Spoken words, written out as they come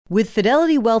With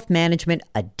Fidelity Wealth Management,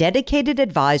 a dedicated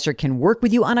advisor can work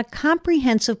with you on a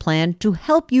comprehensive plan to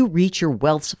help you reach your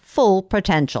wealth's full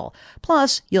potential.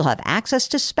 Plus, you'll have access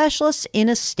to specialists in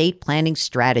estate planning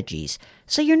strategies.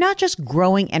 So you're not just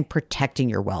growing and protecting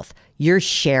your wealth, you're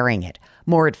sharing it.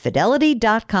 More at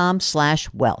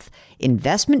fidelity.com/wealth.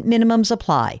 Investment minimums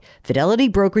apply. Fidelity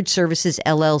Brokerage Services,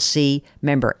 LLC,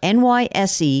 member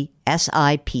NYSE,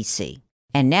 SIPC.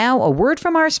 And now, a word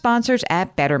from our sponsors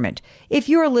at Betterment. If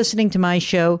you are listening to my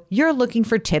show, you're looking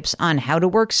for tips on how to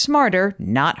work smarter,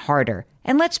 not harder.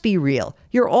 And let's be real,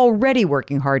 you're already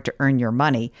working hard to earn your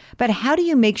money. But how do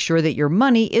you make sure that your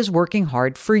money is working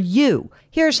hard for you?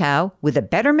 Here's how. With a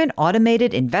Betterment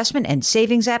automated investment and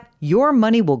savings app, your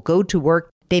money will go to work.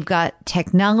 They've got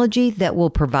technology that will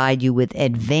provide you with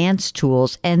advanced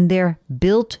tools, and they're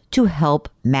built to help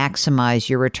maximize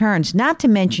your returns, not to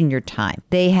mention your time.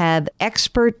 They have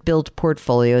expert-built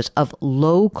portfolios of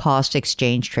low-cost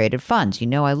exchange-traded funds. You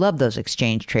know I love those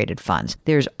exchange-traded funds.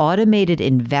 There's automated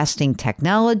investing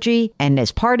technology, and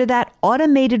as part of that,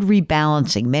 automated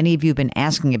rebalancing. Many of you have been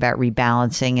asking about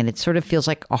rebalancing, and it sort of feels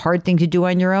like a hard thing to do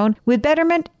on your own. With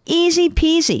Betterment, easy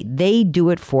peasy. They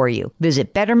do it for you.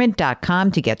 Visit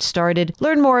Betterment.com to get started.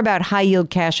 Learn more about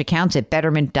high-yield cash accounts at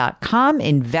Betterment.com.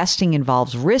 Investing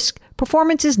involves risk.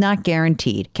 Performance is not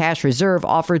guaranteed. Cash reserve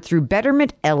offered through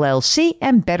Betterment LLC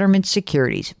and Betterment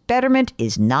Securities. Betterment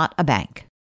is not a bank.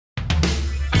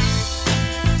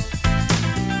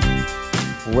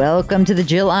 Welcome to the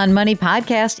Jill on Money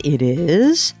podcast. It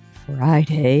is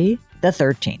Friday the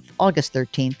 13th, August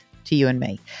 13th, to you and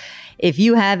me. If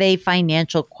you have a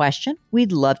financial question,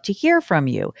 we'd love to hear from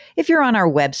you. If you're on our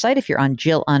website, if you're on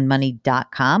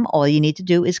JillOnMoney.com, all you need to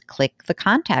do is click the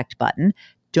contact button.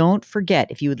 Don't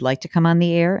forget, if you would like to come on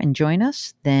the air and join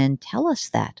us, then tell us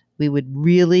that. We would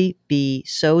really be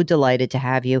so delighted to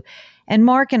have you. And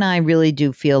Mark and I really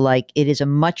do feel like it is a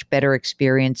much better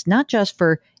experience, not just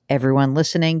for everyone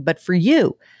listening, but for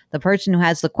you, the person who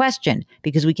has the question,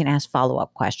 because we can ask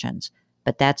follow-up questions.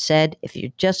 But that said, if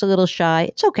you're just a little shy,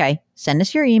 it's okay. Send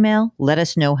us your email. Let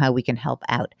us know how we can help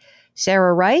out.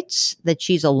 Sarah writes that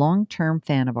she's a long-term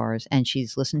fan of ours, and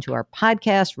she's listened to our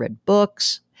podcast, read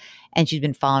books, and she's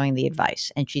been following the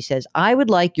advice. And she says, I would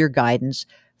like your guidance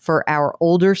for our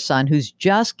older son who's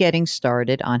just getting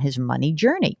started on his money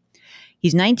journey.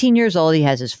 He's 19 years old. He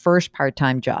has his first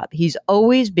part-time job. He's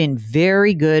always been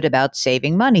very good about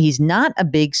saving money. He's not a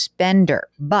big spender,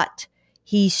 but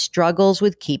he struggles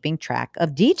with keeping track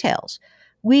of details.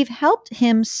 We've helped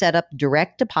him set up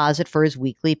direct deposit for his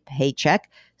weekly paycheck,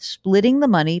 splitting the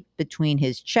money between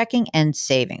his checking and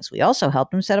savings. We also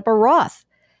helped him set up a Roth.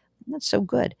 That's so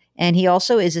good. And he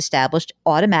also is established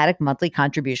automatic monthly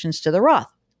contributions to the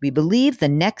Roth. We believe the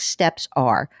next steps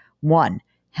are, 1,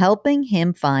 helping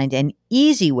him find an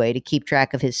easy way to keep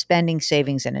track of his spending,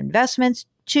 savings, and investments.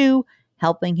 2,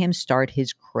 helping him start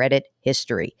his credit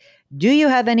history. Do you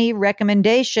have any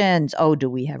recommendations? Oh, do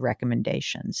we have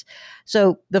recommendations?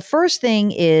 So the first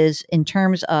thing is in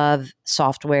terms of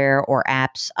software or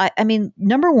apps. I mean,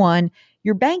 number one,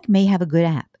 your bank may have a good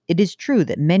app. It is true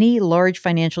that many large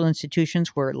financial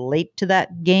institutions were late to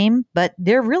that game, but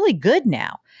they're really good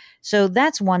now. So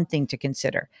that's one thing to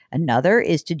consider. Another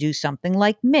is to do something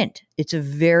like Mint. It's a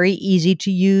very easy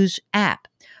to use app.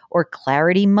 Or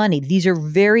Clarity Money. These are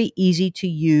very easy to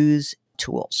use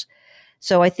tools.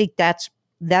 So I think that's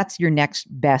your next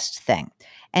best thing.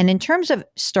 And in terms of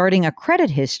starting a credit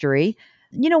history,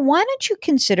 why don't you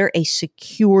consider a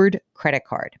secured credit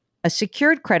card? A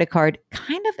secured credit card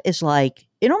kind of is like,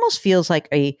 it almost feels like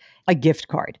a gift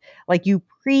card. Like you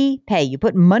prepay, you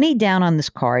put money down on this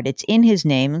card. It's in his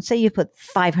name. Let's say you put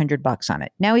 $500 on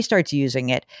it. Now he starts using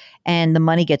it and the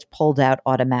money gets pulled out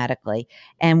automatically.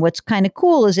 And what's kind of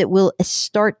cool is it will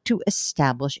start to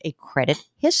establish a credit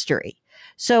history.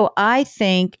 So I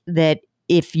think that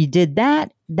if you did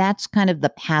that, that's kind of the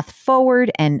path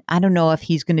forward. And I don't know if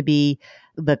he's going to be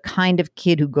the kind of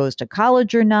kid who goes to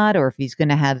college or not, or if he's going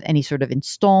to have any sort of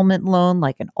installment loan,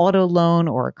 like an auto loan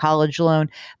or a college loan.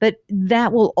 But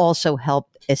that will also help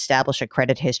establish a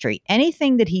credit history.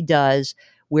 Anything that he does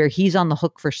where he's on the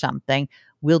hook for something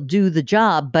will do the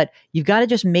job, but you've got to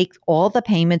just make all the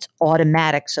payments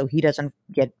automatic so he doesn't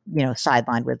get,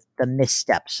 sidelined with the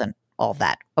missteps and all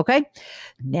that. Okay.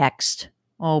 Next.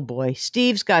 Oh boy.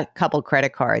 Steve's got a couple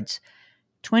credit cards,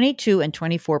 22 and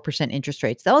 24% interest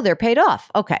rates. Oh, they're paid off.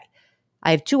 Okay.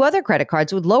 I have 2 other credit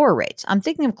cards with lower rates. I'm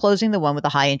thinking of closing the one with a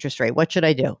high interest rate. What should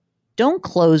I do? Don't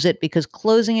close it because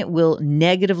closing it will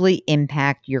negatively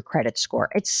impact your credit score.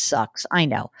 It sucks, I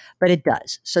know, but it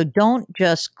does. So don't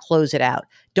just close it out.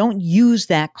 Don't use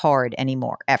that card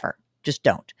anymore, ever. Just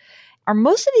don't. Are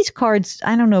most of these cards,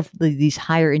 I don't know if these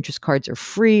higher interest cards are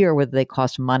free or whether they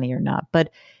cost money or not,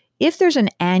 but if there's an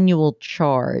annual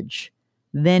charge,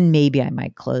 then maybe I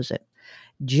might close it.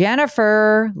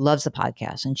 Jennifer loves the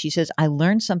podcast, and she says, I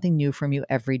learn something new from you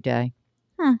every day.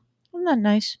 Isn't that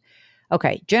nice?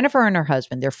 Okay, Jennifer and her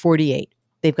husband, they're 48.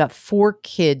 They've got 4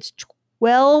 kids,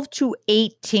 12 to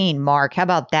 18, Mark. How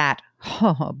about that?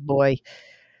 Oh, boy.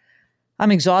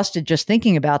 I'm exhausted just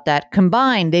thinking about that.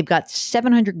 Combined, they've got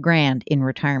 700 grand in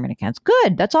retirement accounts.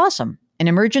 Good. That's awesome. An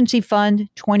emergency fund,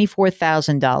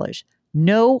 $24,000.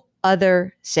 No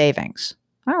other savings.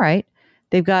 All right.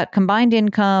 They've got combined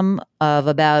income of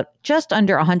about just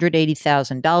under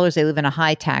 $180,000. They live in a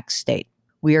high tax state.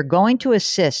 We are going to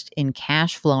assist in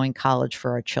cash flowing college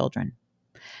for our children.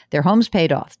 Their home's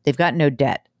paid off. They've got no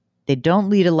debt. They don't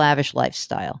lead a lavish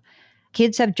lifestyle.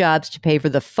 Kids have jobs to pay for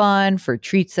the fun, for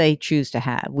treats they choose to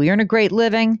have. We earn a great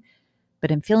living,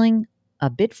 but I'm feeling a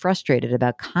bit frustrated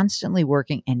about constantly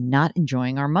working and not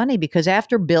enjoying our money because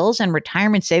after bills and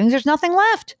retirement savings, there's nothing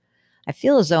left. I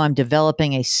feel as though I'm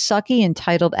developing a sucky,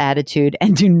 entitled attitude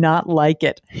and do not like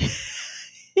it.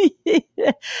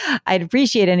 I'd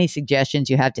appreciate any suggestions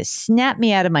you have to snap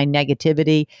me out of my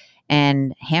negativity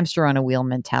and hamster on a wheel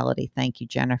mentality. Thank you,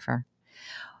 Jennifer.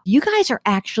 You guys are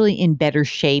actually in better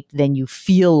shape than you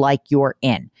feel like you're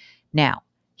in. Now,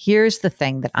 here's the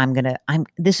thing that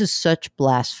this is such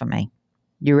blasphemy.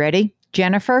 You ready,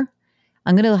 Jennifer?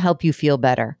 I'm going to help you feel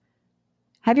better.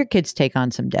 Have your kids take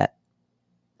on some debt.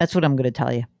 That's what I'm going to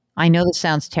tell you. I know this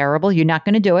sounds terrible. You're not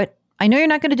going to do it. I know you're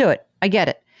not going to do it. I get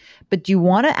it. But do you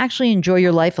want to actually enjoy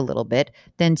your life a little bit?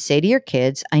 Then say to your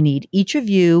kids, I need each of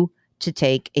you to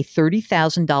take a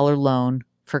 $30,000 loan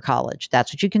for college.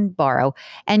 That's what you can borrow.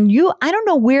 And I don't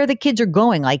know where the kids are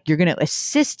going. Like you're going to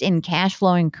assist in cash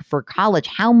flowing for college.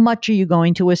 How much are you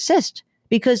going to assist?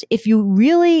 Because if you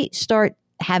really start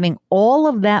having all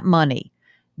of that money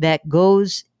that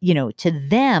goes, to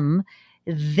them,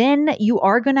 then you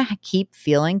are going to keep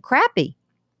feeling crappy.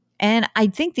 And I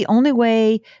think the only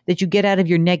way that you get out of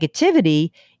your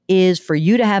negativity is for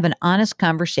you to have an honest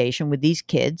conversation with these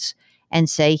kids and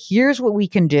say, here's what we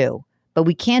can do, but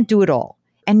we can't do it all.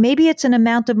 And maybe it's an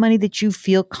amount of money that you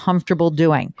feel comfortable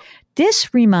doing.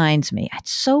 This reminds me,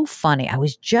 it's so funny. I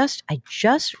just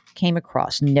came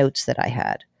across notes that I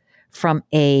had from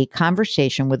a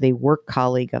conversation with a work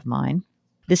colleague of mine.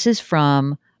 This is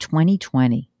from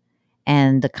 2020.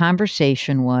 And the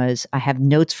conversation was, I have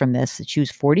notes from this, that she was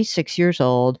 46 years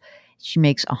old. She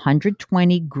makes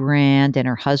 120 grand and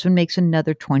her husband makes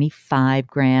another 25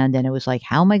 grand. And it was like,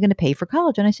 how am I going to pay for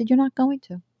college? And I said, you're not going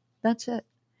to. That's it.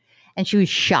 And she was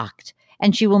shocked.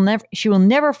 And she will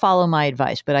never follow my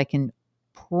advice, but I can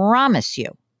promise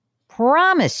you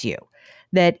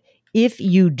that if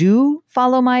you do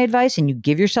follow my advice and you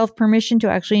give yourself permission to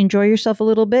actually enjoy yourself a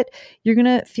little bit, you're going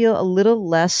to feel a little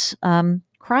less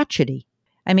crotchety.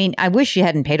 I mean, I wish you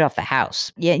hadn't paid off the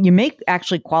house. Yeah, you may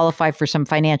actually qualify for some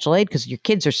financial aid because your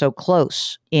kids are so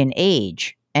close in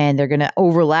age and they're going to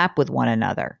overlap with one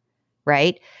another,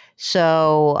 right?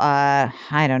 So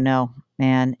I don't know,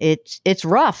 man. It's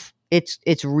rough.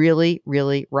 It's really,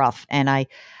 really rough. And I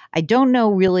don't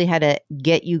know really how to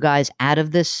get you guys out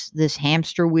of this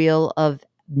hamster wheel of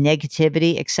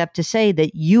negativity, except to say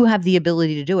that you have the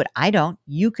ability to do it. I don't.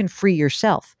 You can free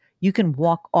yourself. You can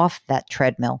walk off that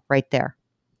treadmill right there.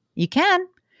 You can.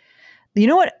 You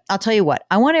know what? I'll tell you what.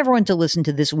 I want everyone to listen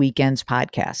to this weekend's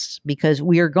podcasts because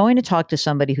we are going to talk to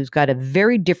somebody who's got a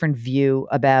very different view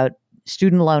about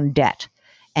student loan debt.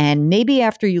 And maybe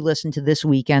after you listen to this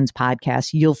weekend's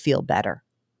podcast, you'll feel better.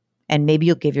 And maybe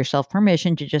you'll give yourself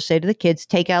permission to just say to the kids,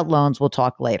 take out loans. We'll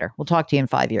talk later. We'll talk to you in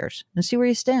 5 years and see where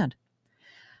you stand.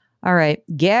 All right.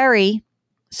 Gary,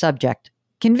 subject,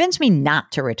 convince me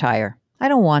not to retire. I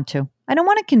don't want to. I don't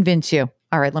want to convince you.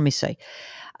 All right. Let me see.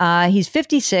 He's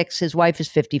 56. His wife is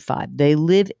 55. They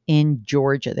live in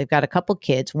Georgia. They've got a couple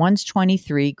kids. One's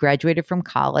 23, graduated from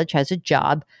college, has a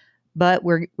job, but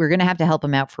we're going to have to help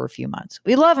him out for a few months.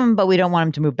 We love him, but we don't want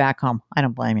him to move back home. I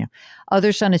don't blame you.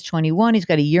 Other son is 21. He's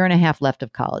got a year and a half left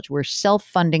of college. We're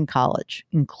self-funding college,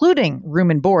 including room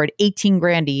and board, 18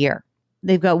 grand a year.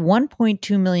 They've got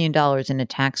 $1.2 million in a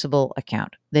taxable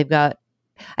account. They've got,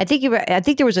 I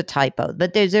think there was a typo,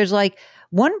 but there's like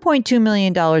 $1.2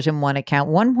 million in one account,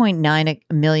 1.9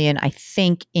 million, I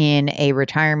think, in a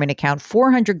retirement account,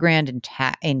 400 grand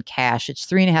in cash. It's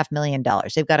 $3.5 million.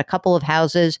 They've got a couple of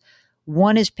houses.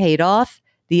 One is paid off.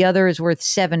 The other is worth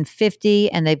 $750,000,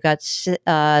 and they've got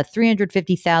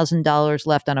 $350,000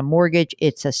 left on a mortgage.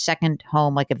 It's a second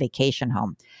home, like a vacation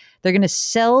home. They're going to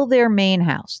sell their main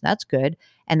house. That's good.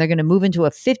 And they're going to move into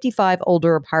a 55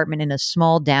 older apartment in a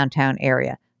small downtown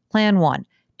area. Plan 1.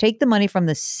 Take the money from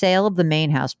the sale of the main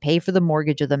house, pay for the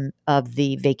mortgage of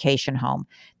the vacation home.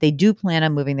 They do plan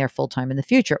on moving there full time in the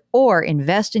future, or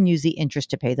invest and use the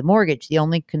interest to pay the mortgage. The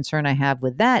only concern I have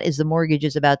with that is the mortgage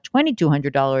is about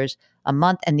 $2,200 a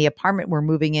month, and the apartment we're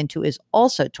moving into is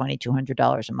also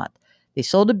 $2,200 a month. They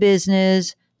sold a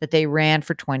business that they ran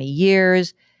for 20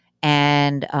 years,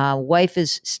 and wife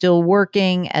is still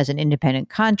working as an independent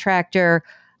contractor.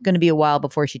 Going to be a while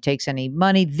before she takes any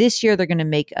money. This year, they're going to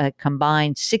make a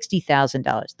combined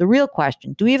 $60,000. The real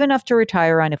question, do we have enough to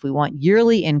retire on if we want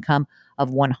yearly income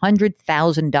of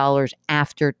 $100,000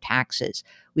 after taxes?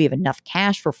 We have enough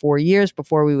cash for 4 years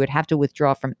before we would have to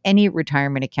withdraw from any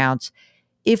retirement accounts.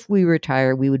 If we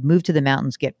retire, we would move to the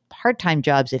mountains, get part-time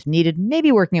jobs if needed,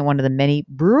 maybe working at one of the many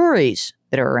breweries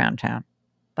that are around town.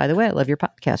 By the way, I love your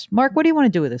podcast. Mark, what do you want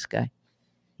to do with this guy?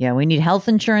 Yeah, we need health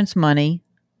insurance money.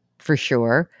 For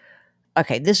sure.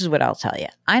 Okay, this is what I'll tell you.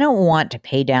 I don't want to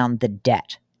pay down the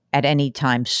debt at any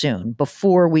time soon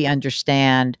before we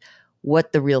understand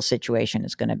what the real situation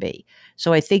is going to be.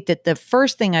 So I think that the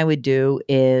first thing I would do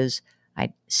is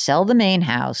I'd sell the main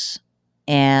house.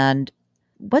 And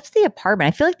what's the apartment?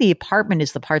 I feel like the apartment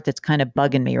is the part that's kind of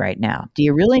bugging me right now. Do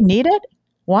you really need it?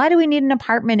 Why do we need an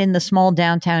apartment in the small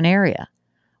downtown area?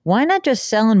 Why not just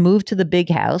sell and move to the big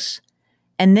house?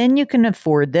 And then you can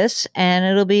afford this and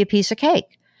it'll be a piece of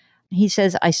cake. He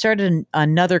says, I started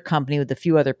another company with a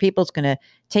few other people. It's going to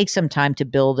take some time to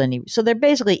build any. So they're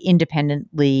basically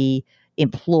independently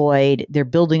employed. They're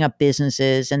building up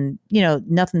businesses and,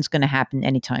 nothing's going to happen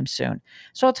anytime soon.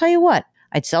 So I'll tell you what,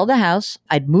 I'd sell the house.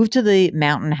 I'd move to the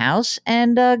mountain house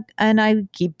and I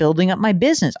keep building up my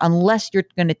business unless you're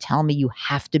going to tell me you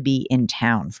have to be in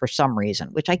town for some reason,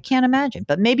 which I can't imagine,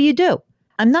 but maybe you do.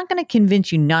 I'm not going to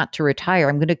convince you not to retire.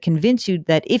 I'm going to convince you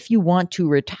that if you want to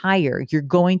retire, you're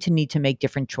going to need to make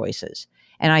different choices.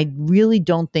 And I really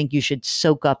don't think you should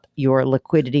soak up your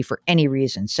liquidity for any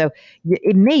reason. So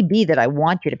it may be that I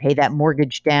want you to pay that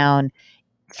mortgage down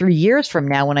 3 years from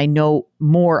now when I know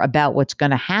more about what's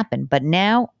going to happen. But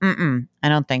now, I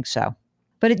don't think so.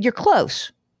 But you're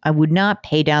close. I would not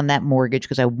pay down that mortgage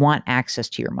because I want access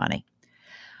to your money.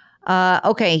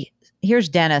 Okay, here's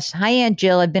Dennis. Hi, Aunt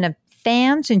Jill. I've been a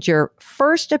fan since your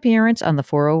first appearance on the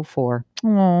 404.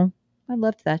 Oh, I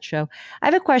loved that show. I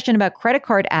have a question about credit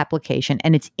card application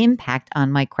and its impact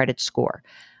on my credit score.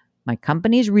 My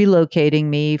company's relocating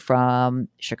me from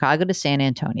Chicago to San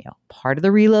Antonio. Part of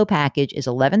the reload package is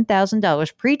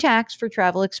 $11,000 pre-tax for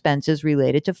travel expenses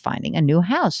related to finding a new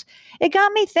house. It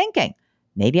got me thinking,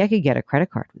 maybe I could get a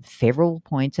credit card with favorable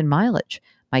points and mileage.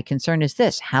 My concern is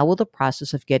this: how will the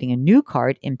process of getting a new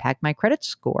card impact my credit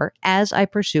score as I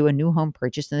pursue a new home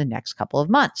purchase in the next couple of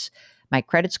months? My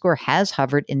credit score has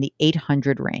hovered in the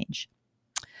 800 range.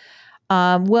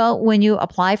 Well, when you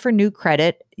apply for new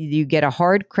credit, you get a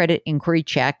hard credit inquiry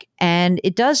check, and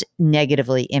it does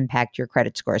negatively impact your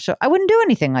credit score. So I wouldn't do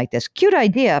anything like this. Cute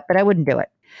idea, but I wouldn't do it.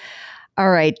 All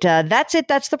right, that's it.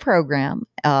 That's the program.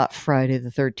 Friday the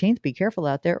 13th. Be careful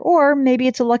out there. Or maybe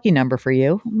it's a lucky number for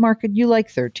you. Mark, you like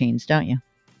 13s, don't you?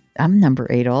 I'm number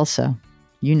 8 also.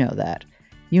 You know that.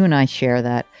 You and I share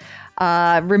that.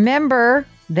 Remember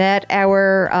that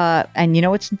and you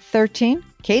know what's 13?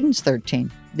 Cadence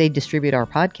 13. They distribute our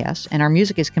podcast, and our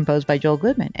music is composed by Joel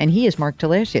Goodman. And he is Mark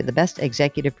Talercia, the best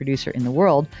executive producer in the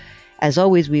world. As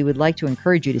always, we would like to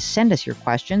encourage you to send us your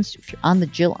questions. If you're on the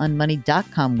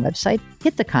JillOnMoney.com website,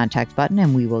 hit the contact button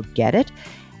and we will get it.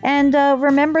 And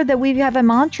remember that we have a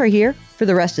mantra here for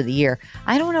the rest of the year.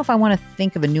 I don't know if I want to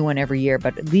think of a new one every year,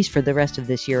 but at least for the rest of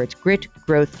this year, it's grit,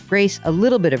 growth, grace, a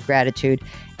little bit of gratitude.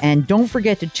 And don't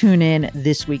forget to tune in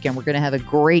this weekend. We're going to have a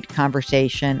great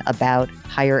conversation about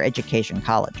higher education,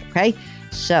 college. Okay?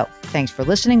 So thanks for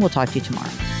listening. We'll talk to you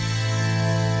tomorrow.